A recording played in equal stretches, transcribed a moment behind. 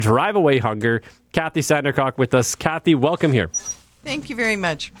Drive Away Hunger. Cathy Sandercock with us. Cathy, welcome here. Thank you very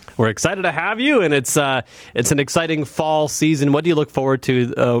much. We're excited to have you, and it's an exciting fall season. What do you look forward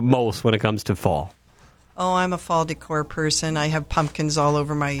to most when it comes to fall? Oh, I'm a fall decor person. I have pumpkins all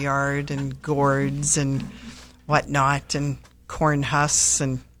over my yard and gourds and whatnot and corn husks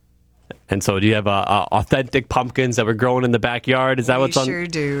and... And so do you have authentic pumpkins that were grown in the backyard? Is that what's on? We sure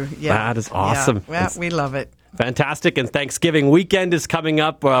do, yeah. That is awesome. Yeah, we love it. Fantastic. And Thanksgiving weekend is coming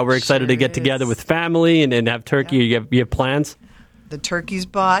up. We're excited to get together with family and have turkey. Yeah. You have plans? The turkey's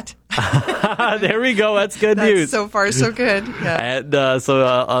bought. There we go. That's good news. So far, so good. Yeah.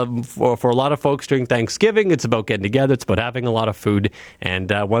 And for a lot of folks during Thanksgiving, it's about getting together. It's about having a lot of food. And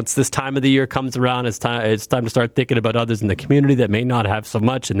once this time of the year comes around, it's time to start thinking about others in the community that may not have so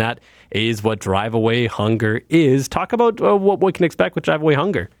much. And that is what Drive Away Hunger is. Talk about what we can expect with Drive Away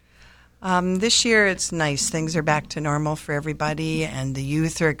Hunger. This year, it's nice. Things are back to normal for everybody, and the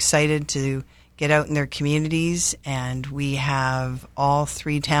youth are excited to get out in their communities, and we have all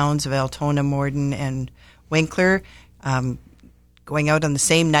three towns of Altona, Morden, and Winkler going out on the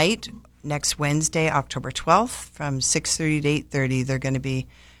same night next Wednesday, October 12th, from 6:30 to 8:30. They're going to be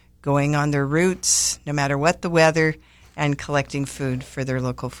going on their routes, no matter what the weather, and collecting food for their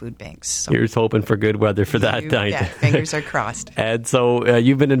local food banks. So here's hoping for good weather for that night. Yeah, fingers are crossed. And so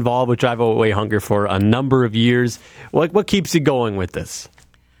you've been involved with Drive Away Hunger for a number of years. What keeps you going with this?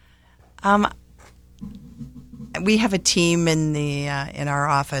 We have a team in our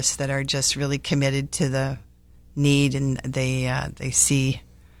office that are just really committed to the need, and they see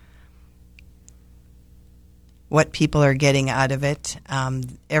what people are getting out of it.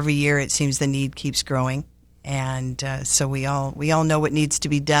 Every year, it seems the need keeps growing, and so we all know what needs to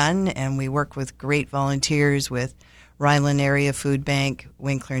be done, and we work with great volunteers with Ryland Area Food Bank,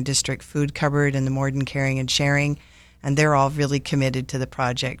 Winkler and District Food Cupboard, and the Morden Caring and Sharing, and they're all really committed to the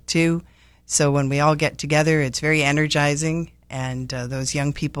project too. So when we all get together, it's very energizing, and those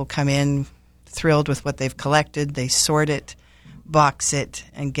young people come in thrilled with what they've collected. They sort it, box it,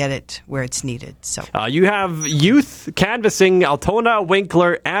 and get it where it's needed. So you have youth canvassing Altona,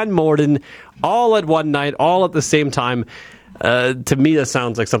 Winkler, and Morden all at one night, all at the same time. To me, that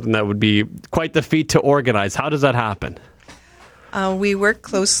sounds like something that would be quite the feat to organize. How does that happen? We work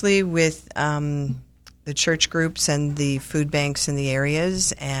closely with the church groups and the food banks in the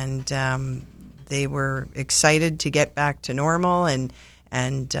areas, and they were excited to get back to normal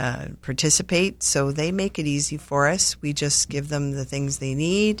and participate. So they make it easy for us. We just give them the things they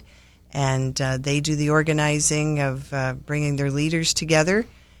need, and they do the organizing of bringing their leaders together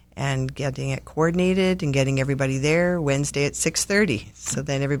and getting it coordinated and getting everybody there Wednesday at 6:30. So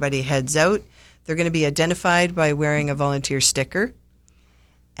then everybody heads out. They're going to be identified by wearing a volunteer sticker.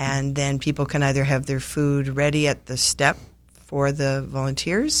 And then people can either have their food ready at the step for the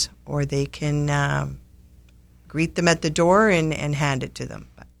volunteers, or they can greet them at the door and hand it to them.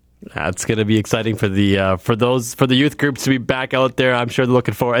 That's going to be exciting for the youth groups to be back out there. I'm sure they're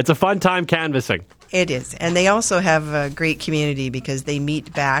looking forward. It's a fun time canvassing. It is, and they also have a great community because they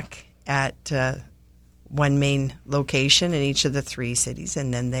meet back at one main location in each of the three cities,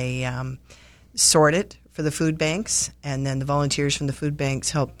 and then they sort it for the food banks, and then the volunteers from the food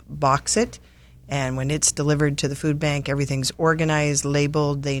banks help box it. And when it's delivered to the food bank, everything's organized,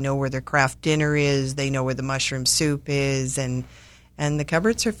 labeled. They know where their craft dinner is. They know where the mushroom soup is. And the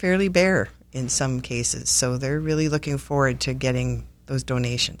cupboards are fairly bare in some cases. So they're really looking forward to getting those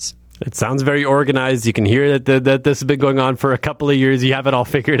donations. It sounds very organized. You can hear that this has been going on for a couple of years. You have it all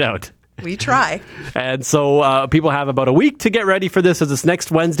figured out. We try. And so people have about a week to get ready for this. As this next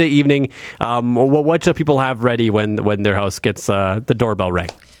Wednesday evening, what should people have ready when their house gets the doorbell rang?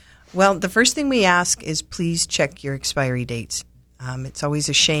 Well, the first thing we ask is please check your expiry dates. It's always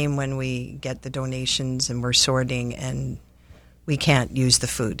a shame when we get the donations and we're sorting and we can't use the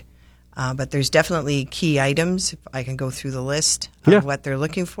food. But there's definitely key items. If I can go through the list of what they're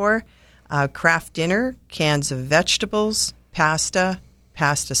looking for. Craft dinner, cans of vegetables, pasta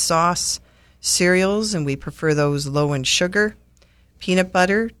sauce, cereals, and we prefer those low in sugar, peanut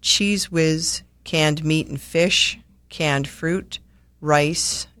butter, Cheese Whiz, canned meat and fish, canned fruit,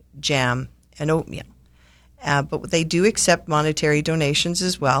 rice, jam, and oatmeal. But they do accept monetary donations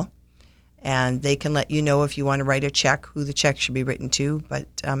as well, and they can let you know if you want to write a check, who the check should be written to. But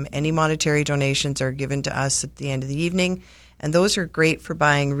any monetary donations are given to us at the end of the evening, and those are great for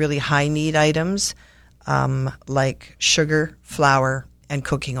buying really high-need items like sugar, flour, and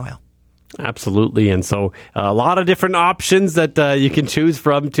cooking oil. Absolutely. And so a lot of different options that you can choose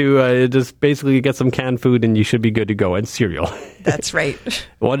from to just basically get some canned food and you should be good to go. And cereal. That's right.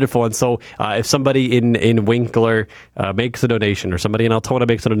 Wonderful. And so if somebody in Winkler makes a donation or somebody in Altona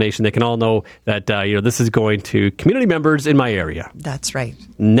makes a donation, they can all know that this is going to community members in my area. That's right.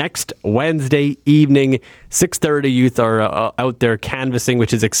 Next Wednesday evening, 6:30, youth are out there canvassing,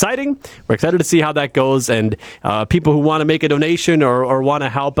 which is exciting. We're excited to see how that goes. And people who want to make a donation or want to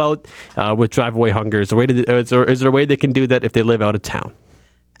help out with Drive Away Hunger, is there a way they can do that if they live out of town?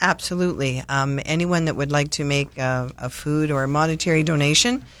 Absolutely. Anyone that would like to make a food or a monetary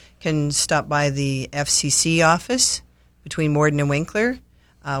donation can stop by the FCC office between Morden and Winkler.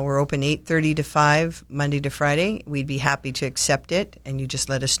 We're open 8:30 to 5, Monday to Friday. We'd be happy to accept it, and you just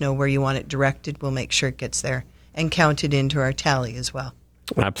let us know where you want it directed. We'll make sure it gets there and counted into our tally as well.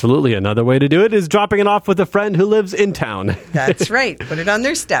 Absolutely. Another way to do it is dropping it off with a friend who lives in town. That's right. Put it on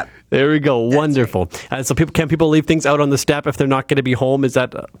their step. There we go. That's wonderful. Right. So can people leave things out on the step if they're not going to be home? Is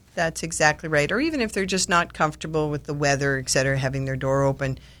that... That's exactly right. Or even if they're just not comfortable with the weather, et cetera, having their door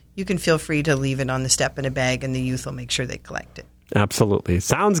open, you can feel free to leave it on the step in a bag, and the youth will make sure they collect it. Absolutely.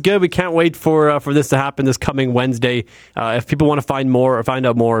 Sounds good. We can't wait for this to happen this coming Wednesday. If people want to find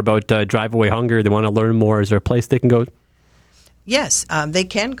out more about Drive Away Hunger, they want to learn more, is there a place they can go? Yes, they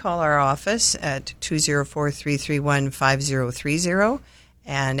can call our office at 204-331-5030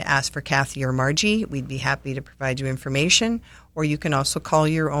 and ask for Cathy or Margie. We'd be happy to provide you information. Or you can also call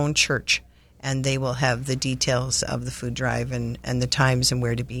your own church, and they will have the details of the food drive and the times and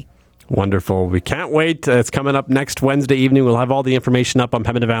where to be. Wonderful. We can't wait. It's coming up next Wednesday evening. We'll have all the information up on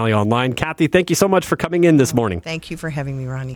Pembina Valley Online. Cathy, thank you so much for coming in this morning. Thank you for having me, Ronny.